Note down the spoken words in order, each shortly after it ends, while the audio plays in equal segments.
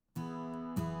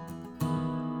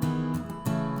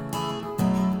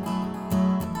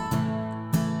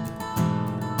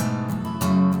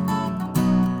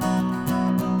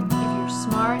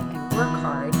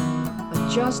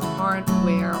just aren't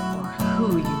where or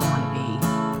who you want to be.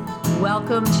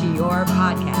 Welcome to your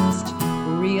podcast,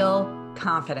 Real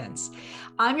Confidence.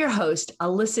 I'm your host,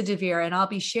 Alyssa DeVere, and I'll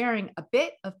be sharing a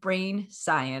bit of brain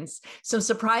science, some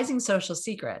surprising social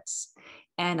secrets,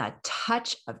 and a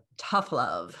touch of tough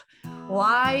love.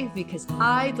 Why? Because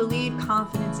I believe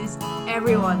confidence is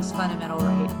everyone's fundamental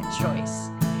right and choice.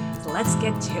 So let's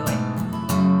get to it.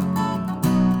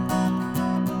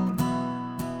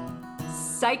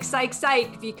 Psych, psych,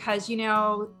 psych, because,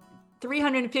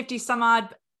 350 some odd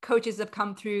coaches have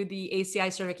come through the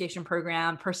ACI certification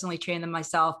program, personally trained them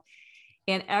myself.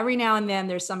 And every now and then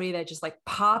there's somebody that just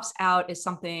pops out as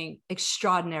something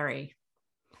extraordinary.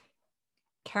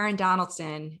 Karen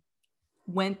Donaldson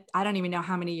I don't even know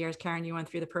how many years, Karen, you went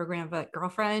through the program, but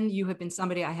girlfriend, you have been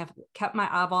somebody I have kept my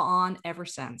eyeball on ever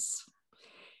since.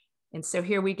 And so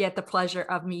here we get the pleasure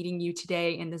of meeting you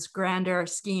today in this grander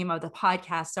scheme of the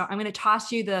podcast. So I'm going to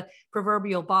toss you the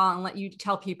proverbial ball and let you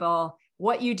tell people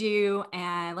what you do.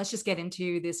 And let's just get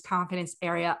into this confidence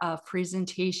area of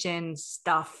presentation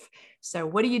stuff. So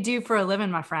what do you do for a living,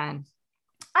 my friend?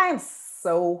 I am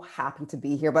so happy to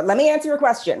be here, but let me answer your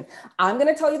question. I'm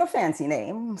going to tell you the fancy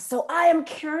name. So I am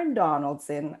Karen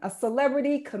Donaldson, a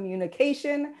celebrity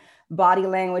communication, body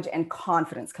language, and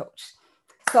confidence coach.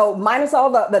 So minus all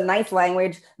the nice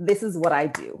language, this is what I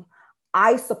do.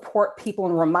 I support people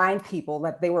and remind people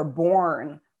that they were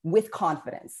born with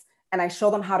confidence. And I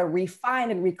show them how to refine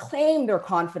and reclaim their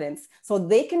confidence so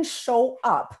they can show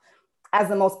up as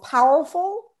the most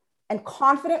powerful and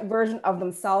confident version of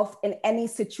themselves in any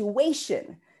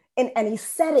situation, in any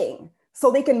setting.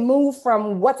 So they can move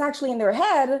from what's actually in their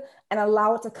head and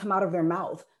allow it to come out of their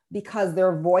mouth because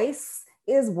their voice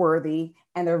is worthy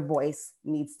and their voice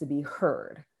needs to be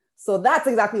heard. So that's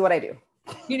exactly what I do.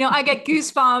 I get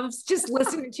goosebumps just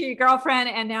listening to your girlfriend.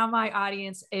 And now my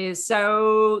audience is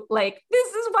so this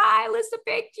is why Alyssa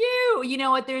picked you. You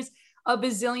know what? There's a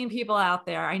bazillion people out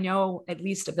there. I know at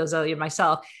least a bazillion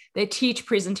myself. They teach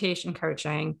presentation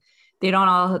coaching. They don't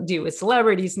all do with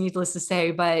celebrities, needless to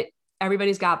say, but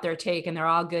everybody's got their take and they're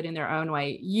all good in their own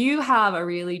way. You have a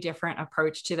really different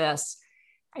approach to this.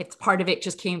 It's part of it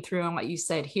just came through in what you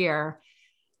said here.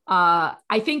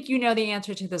 I think you know the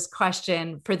answer to this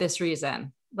question for this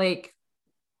reason.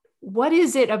 What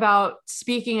is it about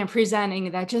speaking and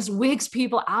presenting that just wigs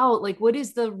people out? What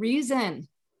is the reason?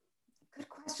 Good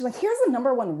question. Here's the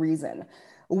number one reason.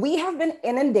 We have been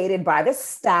inundated by this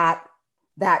stat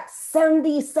that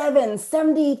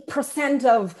 70%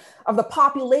 of the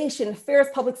population fears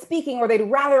public speaking, or they'd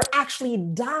rather actually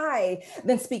die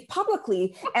than speak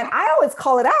publicly. And I always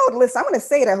call it out. Listen, I'm going to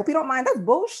say it. I hope you don't mind. That's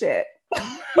bullshit.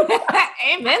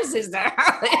 Amen, sister.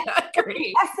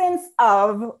 The essence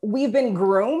of we've been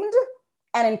groomed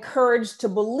and encouraged to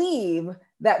believe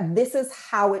that this is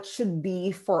how it should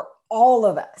be for all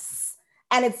of us.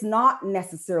 And it's not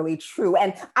necessarily true.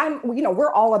 And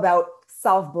we're all about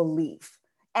self-belief.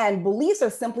 And beliefs are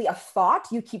simply a thought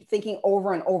you keep thinking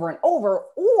over and over and over,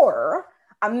 or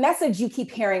a message you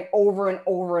keep hearing over and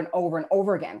over and over and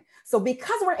over again. So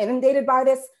because we're inundated by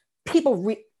this, people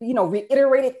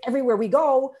reiterate it everywhere we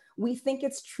go, we think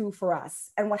it's true for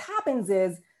us. And what happens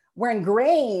is we're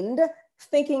ingrained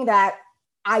thinking that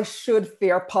I should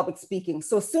fear public speaking.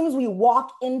 So as soon as we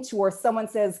walk into or someone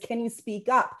says, can you speak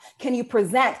up? Can you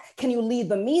present? Can you lead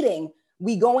the meeting?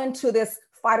 We go into this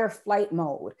fight or flight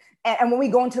mode. And when we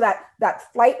go into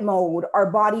that flight mode,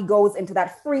 our body goes into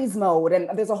that freeze mode.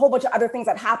 And there's a whole bunch of other things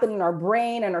that happen in our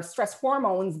brain and our stress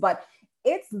hormones, but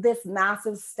it's this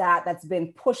massive stat that's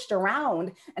been pushed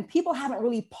around and people haven't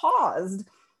really paused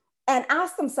and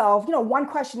asked themselves, one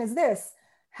question is this: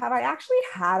 have I actually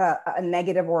had a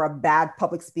negative or a bad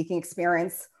public speaking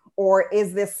experience? Or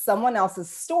is this someone else's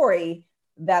story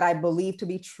that I believe to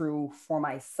be true for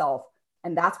myself?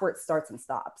 And that's where it starts and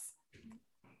stops.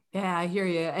 Yeah, I hear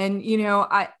you. And,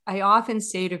 I often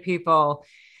say to people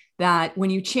that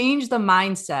when you change the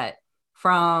mindset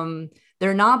from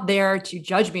they're not there to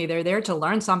judge me, they're there to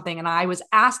learn something, and I was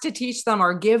asked to teach them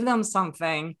or give them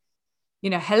something,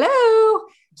 hello.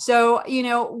 So,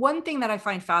 one thing that I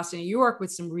find fascinating, you work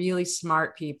with some really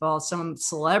smart people, some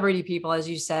celebrity people, as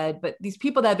you said, but these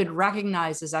people that have been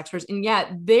recognized as experts, and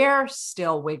yet they're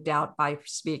still wigged out by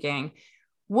speaking.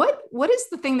 What is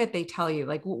the thing that they tell you?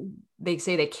 They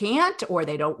say they can't, or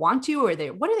they don't want to, or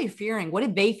what are they fearing? What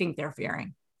do they think they're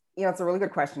fearing? It's a really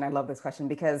good question. I love this question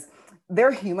because they're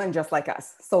human just like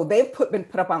us. So they've been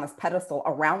put up on this pedestal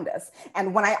around us.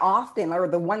 And when I often, or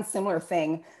the one similar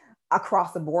thing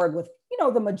across the board with,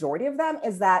 the majority of them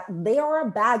is that they are a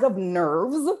bag of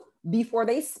nerves before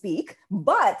they speak,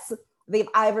 but they've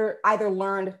either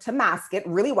learned to mask it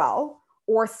really well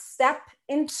or step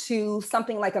into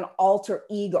something like an alter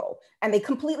ego, and they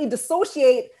completely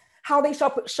dissociate how they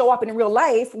show up in real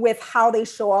life with how they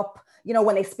show up, you know,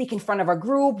 when they speak in front of a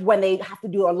group, when they have to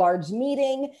do a large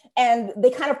meeting, and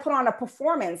they kind of put on a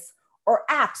performance or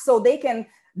act so they can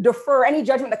defer any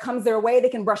judgment that comes their way. They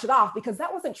can brush it off because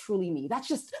that wasn't truly me. That's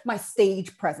just my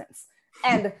stage presence.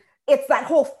 And it's that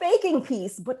whole faking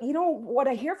piece. But you know, what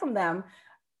I hear from them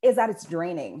is that it's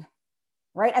draining,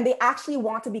 right? And they actually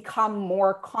want to become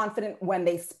more confident when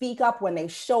they speak up, when they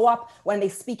show up, when they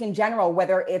speak in general,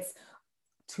 whether it's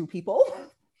 2 people,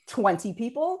 20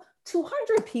 people,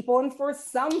 200 people. And for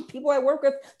some people I work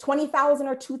with, 20,000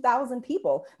 or 2,000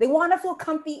 people. They want to feel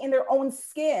comfy in their own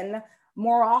skin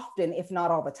more often, if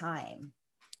not all the time.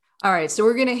 All right. So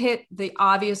we're going to hit the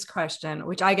obvious question,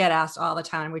 which I get asked all the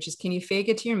time, which is, can you fake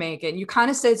it till you make it? And you kind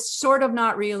of said sort of,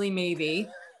 not really, maybe.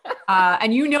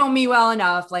 And you know me well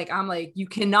enough. Like, I'm like, you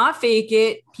cannot fake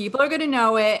it. People are going to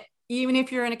know it. Even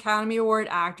if you're an Academy Award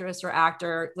actress or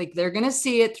actor, like they're going to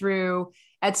see it through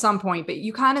at some point. But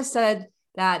you kind of said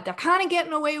that they're kind of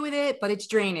getting away with it, but it's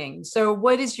draining. So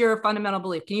what is your fundamental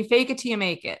belief? Can you fake it till you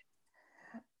make it?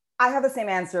 I have the same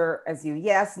answer as you.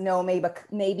 Yes, no,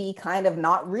 maybe, kind of,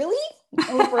 not really,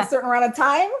 only for a certain amount of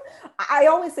time. I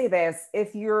always say this: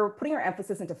 if you're putting your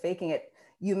emphasis into faking it,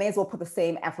 you may as well put the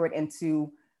same effort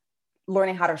into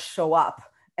learning how to show up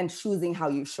and choosing how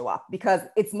you show up, because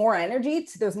it's more energy.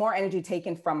 There's more energy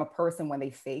taken from a person when they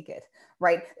fake it,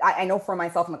 right? I know for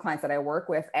myself and the clients that I work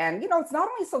with, and you know, it's not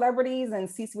only celebrities and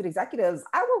C-suite executives.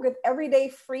 I work with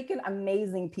everyday freaking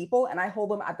amazing people, and I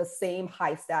hold them at the same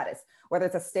high status, whether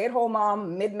it's a stay-at-home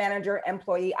mom, mid-manager,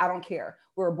 employee, I don't care.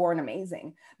 We were born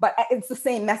amazing, but it's the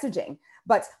same messaging.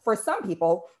 But for some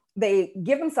people, they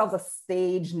give themselves a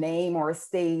stage name or a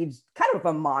stage kind of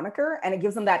a moniker, and it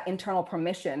gives them that internal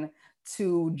permission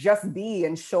to just be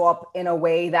and show up in a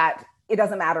way that it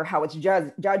doesn't matter how it's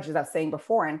judged, as I was saying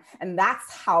before. And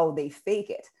that's how they fake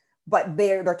it. But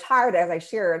they're tired, as I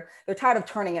shared, they're tired of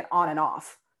turning it on and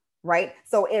off, right?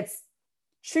 So it's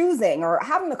choosing or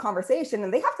having the conversation,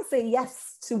 and they have to say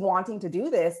yes to wanting to do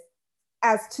this,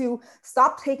 as to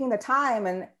stop taking the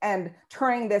time and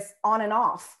turning this on and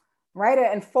off, right?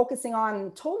 And focusing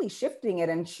on totally shifting it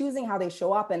and choosing how they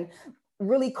show up and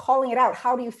really calling it out.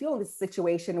 How do you feel in this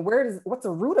situation? What's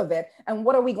the root of it? And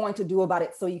what are we going to do about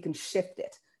it so you can shift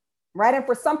it? Right. And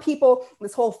for some people,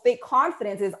 this whole fake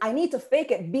confidence is, I need to fake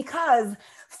it because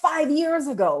 5 years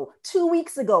ago, 2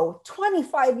 weeks ago,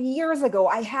 25 years ago,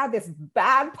 I had this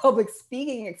bad public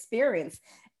speaking experience,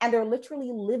 and they're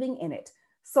literally living in it.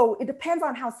 So it depends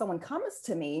on how someone comes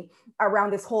to me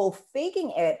around this whole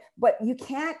faking it, but you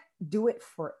can't do it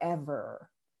forever.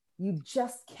 You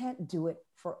just can't do it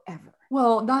forever.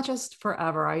 Well, not just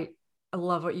forever. I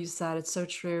love what you said. It's so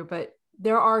true, but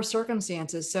there are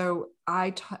circumstances. So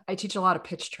I teach a lot of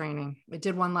pitch training. I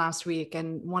did one last week.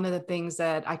 And one of the things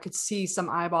that I could see some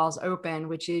eyeballs open,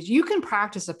 which is you can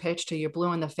practice a pitch till you're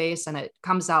blue in the face and it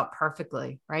comes out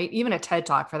perfectly, right? Even a TED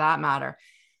Talk for that matter.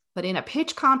 But in a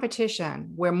pitch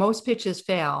competition where most pitches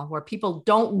fail, where people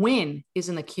don't win, is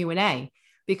in the Q&A,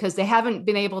 because they haven't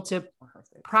been able to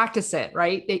practice it,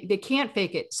 right? They can't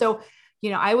fake it. So, you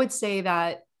know, I would say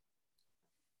that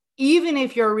even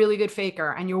if you're a really good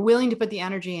faker and you're willing to put the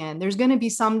energy in, there's going to be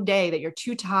some day that you're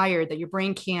too tired, that your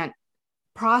brain can't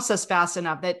process fast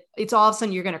enough, that it's all of a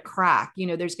sudden you're going to crack. You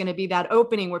know, there's going to be that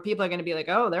opening where people are going to be like,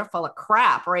 oh, they're full of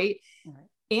crap, right?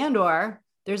 And or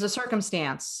there's a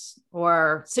circumstance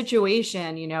or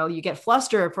situation, you know, you get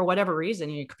flustered for whatever reason,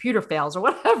 your computer fails or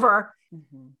whatever.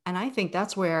 Mm-hmm. And I think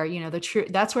that's where, you know,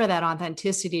 that's where that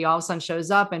authenticity all of a sudden shows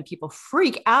up, and people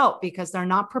freak out because they're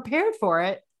not prepared for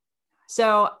it.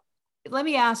 So let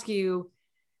me ask you,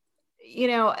 you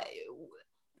know,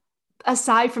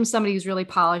 aside from somebody who's really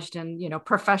polished and, you know,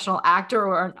 professional actor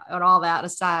or all that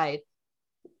aside,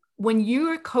 when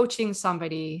you're coaching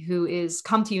somebody who is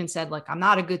come to you and said, like, I'm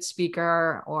not a good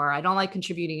speaker, or I don't like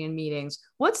contributing in meetings,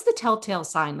 what's the telltale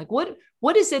sign? Like,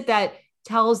 what is it that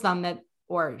tells them that,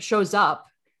 or shows up,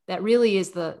 that really is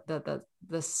the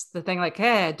thing, like,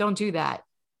 hey, don't do that?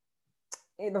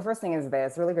 The first thing is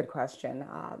this, really good question.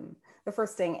 The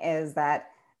first thing is that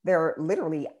they're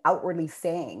literally outwardly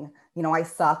saying, you know, I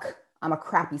suck, I'm a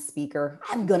crappy speaker,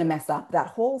 I'm going to mess up. That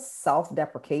whole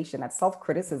self-deprecation, that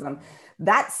self-criticism,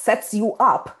 that sets you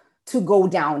up to go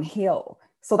downhill.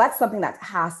 So that's something that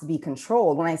has to be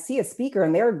controlled. When I see a speaker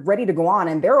and they're ready to go on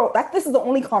and this is the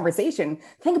only conversation,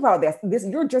 think about this,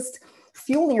 you're just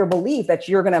fueling your belief that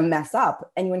you're going to mess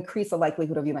up, and you increase the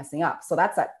likelihood of you messing up. So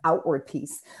that's that outward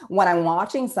piece. When I'm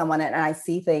watching someone and I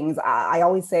see things, I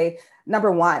always say,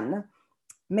 number one,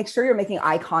 make sure you're making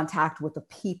eye contact with the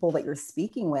people that you're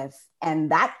speaking with. And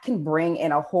that can bring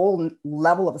in a whole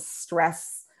level of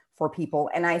stress for people.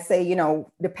 And I say, you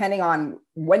know, depending on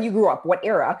when you grew up, what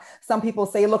era, some people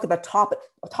say, look at the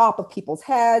top of people's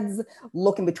heads,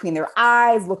 look in between their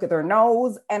eyes, look at their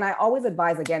nose. And I always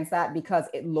advise against that because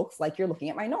it looks like you're looking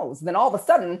at my nose. Then all of a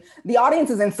sudden the audience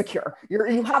is insecure.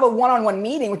 You have a one-on-one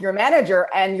meeting with your manager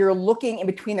and you're looking in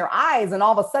between their eyes and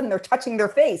all of a sudden they're touching their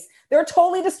face. They're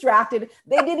totally distracted.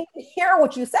 They didn't even hear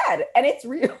what you said. And it's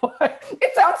real.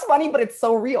 It sounds funny, but it's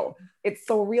so real. It's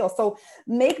so real. So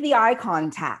make the eye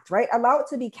contact, right? Allow it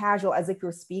to be casual as if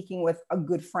you're speaking with a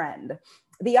good friend.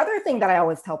 The other thing that I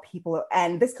always tell people,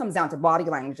 and this comes down to body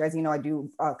language, as you know, I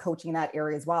do coaching in that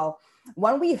area as well.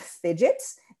 When we fidget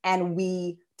and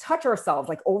we touch ourselves,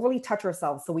 like overly touch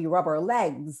ourselves, so we rub our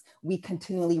legs, we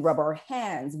continually rub our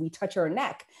hands, we touch our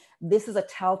neck, this is a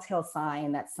telltale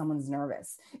sign that someone's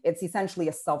nervous. It's essentially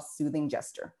a self-soothing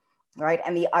gesture. Right.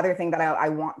 And the other thing that I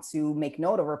want to make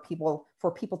note of, or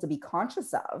for people to be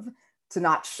conscious of, to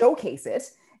not showcase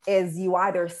it, is you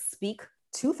either speak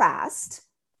too fast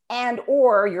and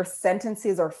or your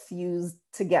sentences are fused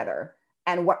together.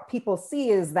 And what people see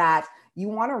is that you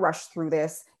want to rush through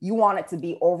this. You want it to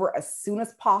be over as soon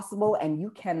as possible, and you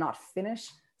cannot finish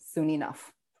soon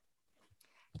enough.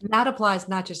 And that applies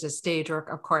not just as stage work,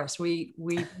 of course, we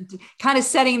kind of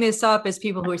setting this up as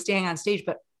people who are standing on stage,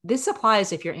 but this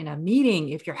applies if you're in a meeting,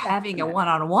 if you're having a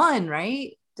one-on-one,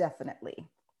 right? Definitely.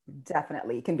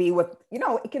 It can be with, you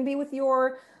know, it can be in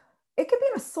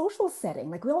a social setting.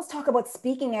 Like we always talk about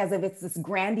speaking as if it's this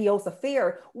grandiose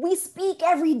affair. We speak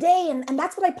every day. And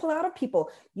that's what I pull out of people.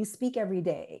 You speak every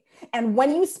day. And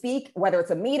when you speak, whether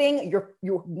it's a meeting,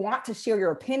 you want to share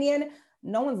your opinion,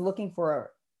 no one's looking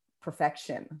for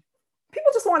perfection.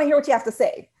 People just want to hear what you have to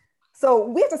say. So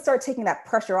we have to start taking that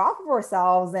pressure off of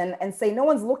ourselves and say, no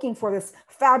one's looking for this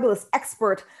fabulous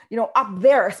expert, you know, up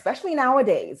there, especially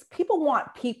nowadays. People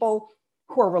want people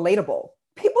who are relatable.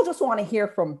 People just want to hear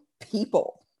from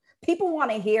people. People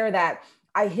want to hear that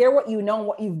I hear what you know,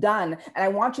 what you've done, and I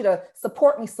want you to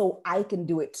support me so I can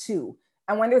do it too.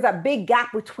 And when there's that big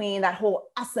gap between that whole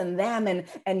us and them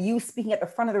and you speaking at the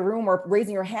front of the room or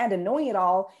raising your hand and knowing it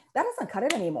all, that doesn't cut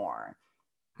it anymore.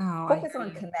 Focus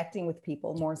on connecting with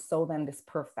people more so than this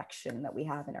perfection that we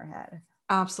have in our head.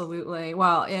 Absolutely.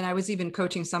 Well, and I was even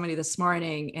coaching somebody this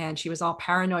morning and she was all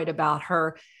paranoid about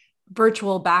her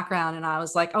virtual background. And I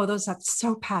was like, oh, that's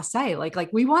so passe. Like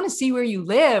we want to see where you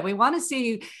live. We want to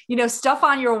see, you know, stuff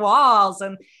on your walls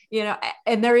and, you know,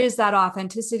 and there is that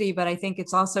authenticity, but I think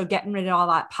it's also getting rid of all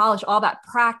that polish, all that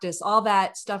practice, all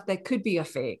that stuff that could be a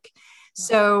fake.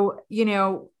 So, you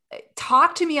know,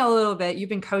 talk to me a little bit. You've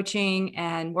been coaching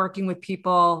and working with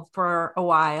people for a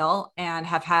while and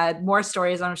have had more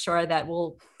stories, I'm sure, that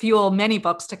will fuel many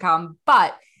books to come.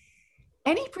 But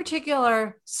any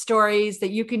particular stories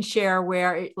that you can share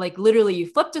where like literally you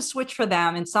flipped a switch for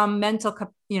them in some mental,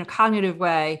 you know, cognitive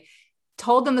way,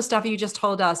 told them the stuff you just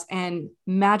told us and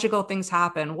magical things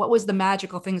happen? What was the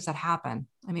magical things that happen?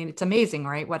 I mean, it's amazing,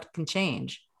 right? What can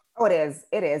change? Oh, it is.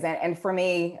 It is. And for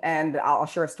me, and I'll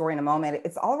share a story in a moment,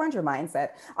 it's all around your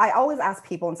mindset. I always ask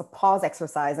people, and it's a pause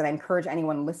exercise, and I encourage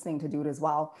anyone listening to do it as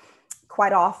well.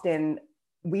 Quite often,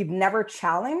 we've never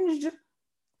challenged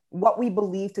what we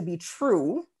believe to be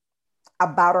true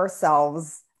about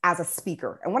ourselves as a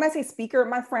speaker. And when I say speaker,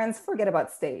 my friends, forget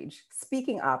about stage.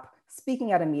 Speaking up,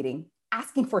 speaking at a meeting,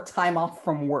 asking for time off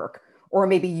from work, or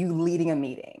maybe you leading a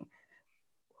meeting.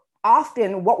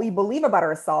 Often what we believe about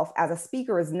ourselves as a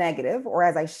speaker is negative, or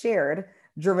as I shared,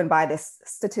 driven by this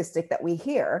statistic that we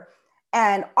hear.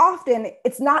 And often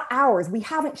it's not ours. We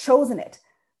haven't chosen it.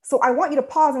 So I want you to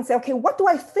pause and say, okay, what do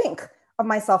I think of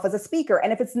myself as a speaker?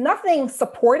 And if it's nothing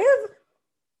supportive,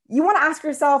 you want to ask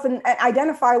yourself and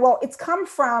identify, well, it's come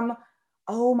from,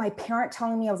 oh, my parent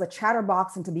telling me I was a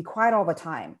chatterbox and to be quiet all the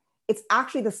time. It's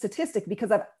actually the statistic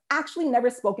because I've actually never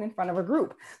spoken in front of a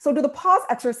group. So do the pause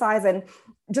exercise and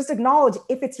just acknowledge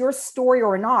if it's your story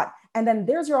or not. And then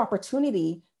there's your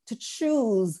opportunity to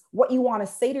choose what you want to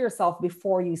say to yourself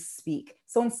before you speak.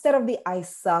 So instead of the I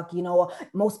suck, you know,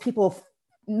 most people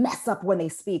mess up when they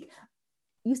speak.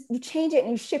 You change it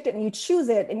and you shift it and you choose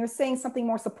it and you're saying something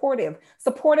more supportive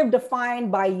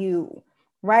defined by you,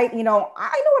 right? You know,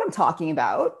 I know what I'm talking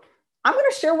about. I'm going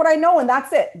to share what I know and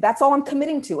that's it. That's all I'm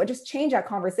committing to. I just change that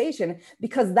conversation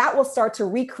because that will start to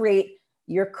recreate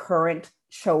your current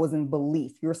chosen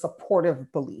belief, your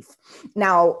supportive belief.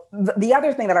 Now, the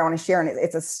other thing that I want to share, and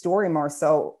it's a story more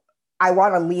so, I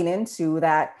want to lean into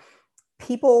that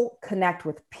people connect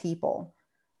with people.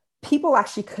 People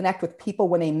actually connect with people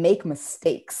when they make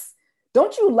mistakes.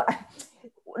 Don't you,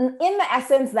 in the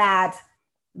essence that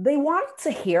They want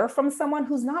to hear from someone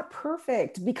who's not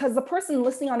perfect, because the person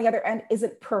listening on the other end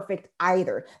isn't perfect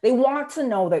either. They want to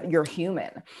know that you're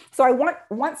human. So I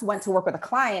once went to work with a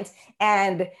client,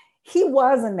 and he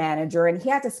was a manager and he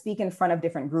had to speak in front of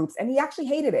different groups, and he actually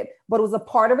hated it, but it was a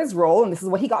part of his role. And this is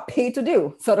what he got paid to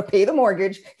do. So to pay the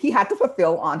mortgage, he had to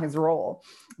fulfill on his role.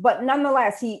 But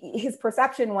nonetheless, his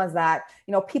perception was that,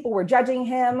 people were judging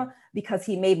him because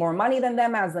he made more money than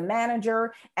them as a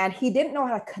manager, and he didn't know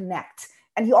how to connect.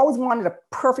 And he always wanted a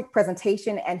perfect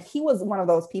presentation. And he was one of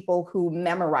those people who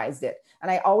memorized it. And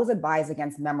I always advise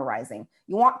against memorizing.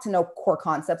 You want to know core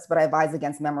concepts, but I advise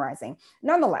against memorizing.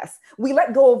 Nonetheless, we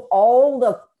let go of all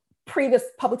the previous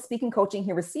public speaking coaching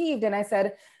he received. And I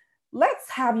said, let's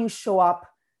have you show up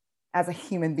as a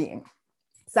human being.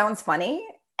 Sounds funny.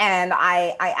 And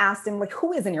I asked him, like,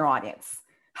 who is in your audience?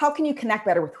 How can you connect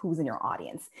better with who's in your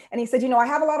audience? And he said, I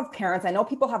have a lot of parents. I know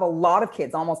people have a lot of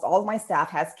kids. Almost all of my staff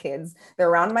has kids. They're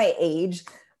around my age,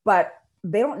 but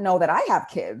they don't know that I have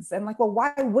kids. And I'm like, well,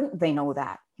 why wouldn't they know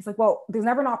that? He's like, well, there's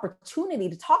never an opportunity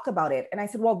to talk about it. And I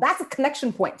said, well, that's a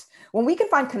connection point. When we can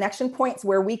find connection points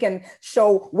where we can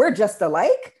show we're just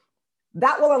alike,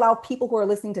 that will allow people who are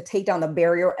listening to take down the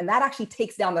barrier. And that actually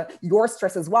takes down your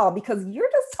stress as well, because you're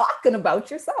just talking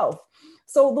about yourself.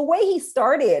 So the way he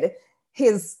started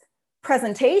his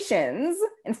presentations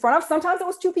in front of, sometimes it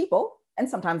was 2 people and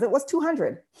sometimes it was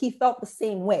 200. He felt the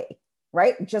same way,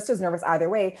 right? Just as nervous either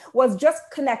way, was just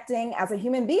connecting as a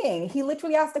human being. He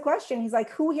literally asked the question. He's like,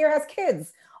 who here has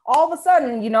kids? All of a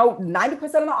sudden, 90%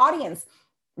 of the audience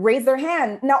raise their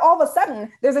hand. Now, all of a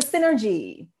sudden, there's a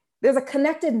synergy, there's a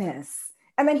connectedness.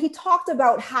 And then he talked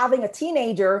about having a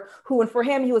teenager who, and for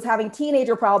him, he was having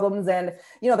teenager problems, and,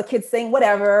 the kids saying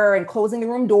whatever and closing the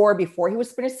room door before he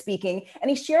was finished speaking. And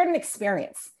he shared an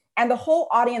experience, and the whole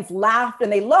audience laughed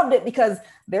and they loved it because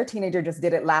their teenager just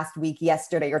did it last week,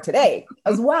 yesterday, or today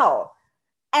as well.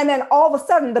 And then all of a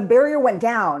sudden the barrier went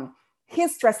down,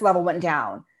 his stress level went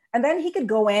down. And then he could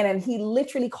go in and he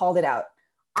literally called it out.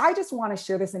 I just want to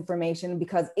share this information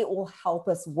because it will help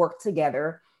us work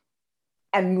together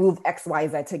and move X, Y,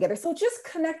 Z together. So just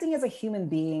connecting as a human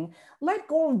being, let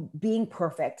go of being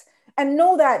perfect, and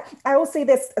know that, I will say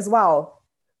this as well,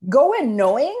 go in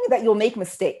knowing that you'll make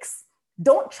mistakes.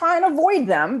 Don't try and avoid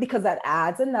them, because that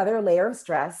adds another layer of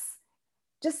stress.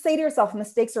 Just say to yourself,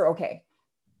 mistakes are okay.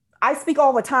 I speak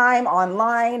all the time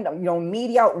online,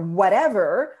 media,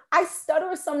 whatever. I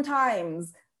stutter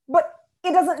sometimes, but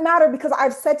it doesn't matter, because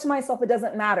I've said to myself, it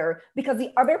doesn't matter, because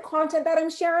the other content that I'm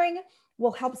sharing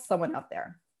will help someone out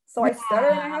there. So I stutter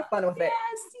and I have fun with it.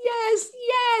 Yes.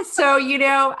 So,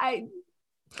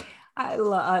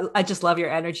 I just love your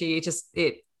energy. It's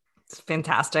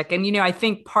fantastic. And, I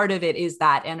think part of it is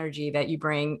that energy that you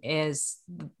bring, is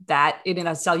that in and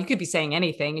of itself, you could be saying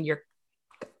anything and your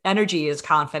energy is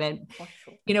confident.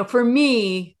 For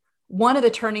me, one of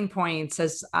the turning points,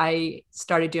 as I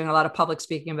started doing a lot of public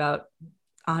speaking about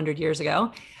 100 years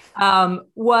ago,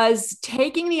 was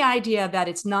taking the idea that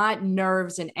it's not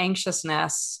nerves and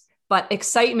anxiousness, but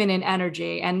excitement and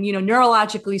energy. And,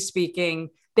 neurologically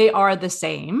speaking, they are the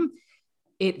same.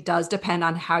 It does depend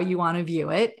on how you want to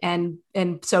view it. And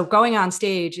so going on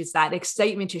stage is that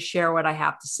excitement to share what I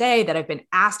have to say, that I've been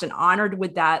asked and honored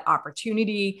with that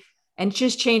opportunity, and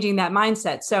just changing that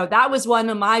mindset. So that was one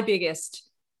of my biggest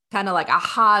kind of like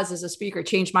ahas as a speaker,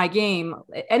 changed my game.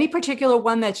 Any particular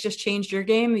one that's just changed your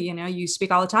game? You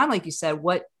speak all the time, like you said.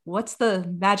 What's the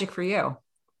magic for you?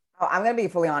 Oh, I'm going to be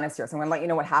fully honest here. So I'm going to let you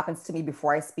know what happens to me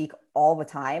before I speak all the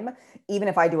time. Even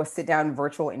if I do a sit down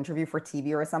virtual interview for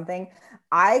TV or something,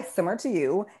 similar to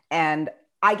you, and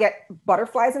I get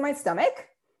butterflies in my stomach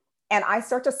and I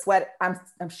start to sweat.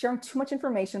 I'm sharing too much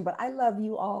information, but I love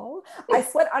you all. I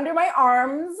sweat under my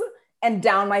arms and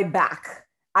down my back.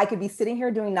 I could be sitting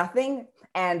here doing nothing.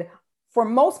 And for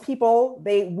most people,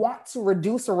 they want to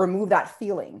reduce or remove that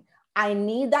feeling. I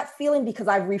need that feeling because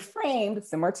I've reframed,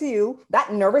 similar to you,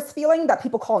 that nervous feeling that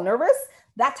people call nervous,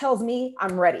 that tells me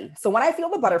I'm ready. So when I feel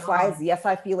the butterflies, yes,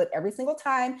 I feel it every single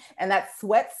time. And that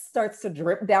sweat starts to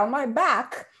drip down my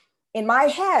back. In my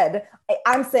head,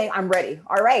 I'm saying, I'm ready.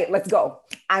 All right, let's go.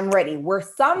 I'm ready. Where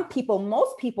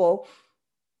most people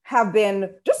have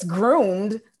been just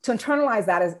groomed to internalize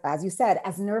that as you said,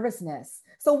 as nervousness.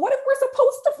 So what if we're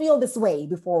supposed to feel this way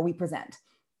before we present?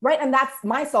 Right. And that's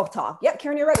my self-talk. Yep,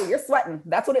 Karen, you're ready. You're sweating.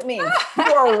 That's what it means. You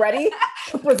are ready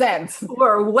to present.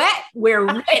 We're wet. We're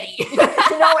ready. And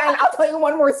I'll tell you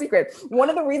one more secret. One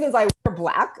of the reasons I wear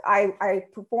black, I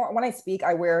perform, when I speak,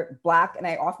 I wear black and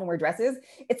I often wear dresses.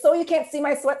 It's so you can't see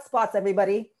my sweat spots,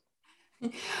 everybody.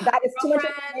 That is too much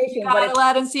information. But gotta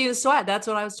let him see you sweat. That's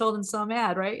what I was told in So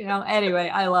Mad, right? Anyway,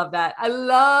 I love that. I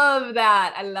love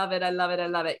that. I love it. I love it. I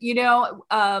love it.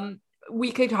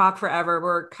 We could talk forever.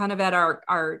 We're kind of at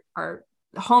our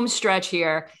home stretch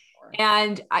here.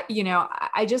 And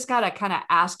I just got to kind of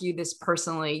ask you this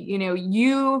personally.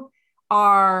 You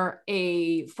are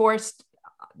a force,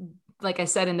 like I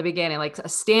said in the beginning, like a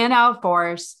standout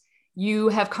force. You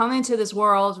have come into this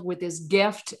world with this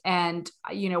gift. And,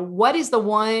 what is the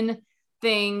one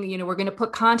thing, we're going to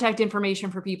put contact information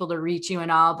for people to reach you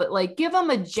and all, but like, give them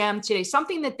a gem today,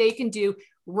 something that they can do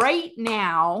right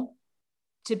now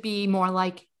to be more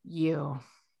like you.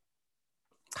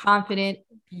 Confident,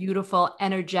 beautiful,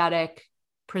 energetic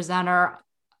presenter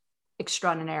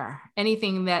extraordinaire.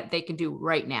 Anything that they can do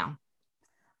right now.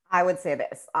 I would say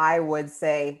this. I would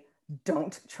say,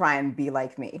 don't try and be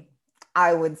like me.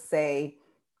 I would say,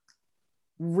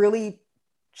 really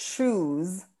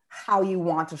choose how you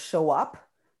want to show up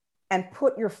and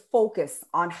put your focus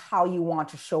on how you want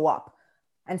to show up,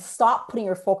 and stop putting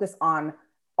your focus on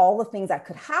all the things that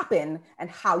could happen and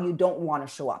how you don't want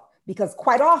to show up. Because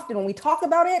quite often when we talk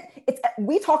about it,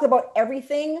 we talk about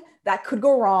everything that could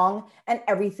go wrong and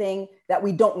everything that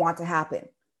we don't want to happen.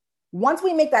 Once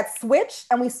we make that switch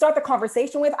and we start the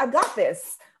conversation with, I've got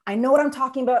this, I know what I'm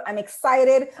talking about, I'm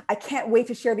excited, I can't wait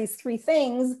to share these 3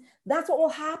 things, that's what will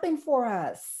happen for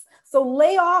us. So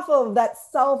lay off of that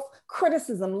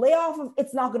self-criticism, lay off of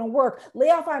it's not going to work, lay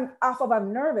off of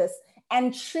I'm nervous,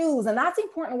 and choose. And that's the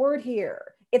important word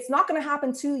here. It's not going to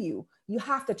happen to you. You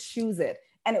have to choose it.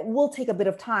 And it will take a bit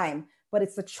of time, but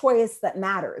it's the choice that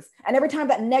matters. And every time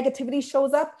that negativity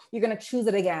shows up, you're going to choose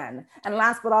it again. And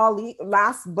last but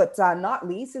not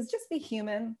least is just be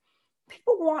human.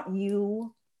 People want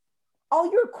you. All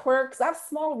your quirks, I have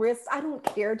small wrists, I don't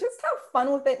care. Just have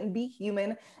fun with it and be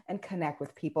human and connect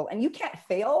with people. And you can't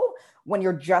fail when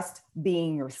you're just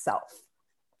being yourself.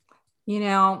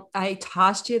 I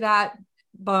tossed you that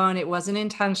bone. It wasn't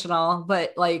intentional,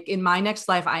 but like in my next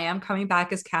life, I am coming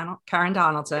back as Karen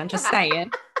Donaldson, just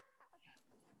saying.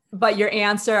 But your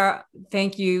answer,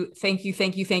 thank you.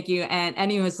 And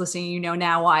anyone who's listening,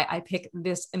 now why I picked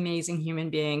this amazing human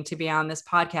being to be on this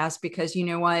podcast, because you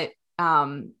know what?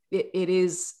 It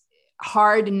is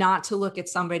hard not to look at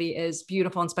somebody as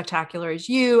beautiful and spectacular as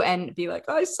you and be like,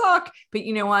 oh, I suck. But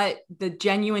you know what? The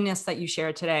genuineness that you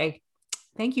shared today,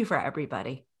 thank you for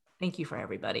everybody. Thank you for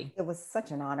everybody. It was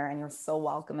such an honor, and you're so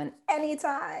welcome, and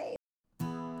anytime.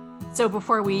 So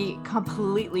before we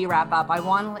completely wrap up, I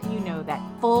want to let you know that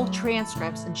full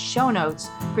transcripts and show notes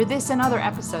for this and other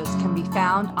episodes can be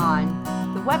found on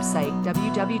the website,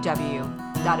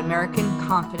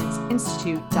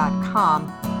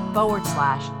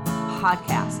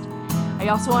 www.americanconfidenceinstitute.com/podcast. I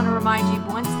also want to remind you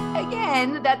once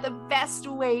again that the best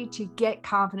way to get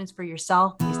confidence for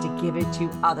yourself is to give it to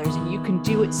others. And you can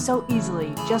do it so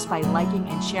easily just by liking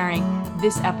and sharing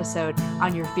this episode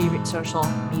on your favorite social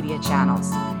media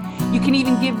channels. You can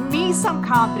even give me some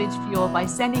confidence fuel by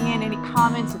sending in any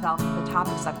comments about the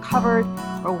topics I've covered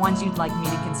or ones you'd like me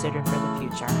to consider for the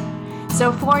future.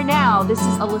 So for now, this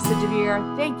is Alyssa DeVere.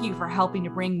 Thank you for helping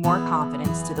to bring more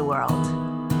confidence to the world.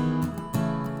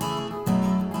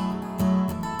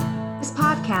 This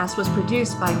podcast was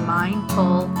produced by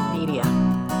Mindful Media.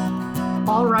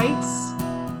 All rights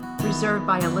reserved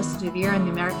by Alyssa DeVere and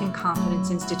the American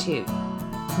Confidence Institute.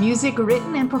 Music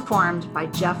written and performed by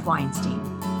Jeff Weinstein.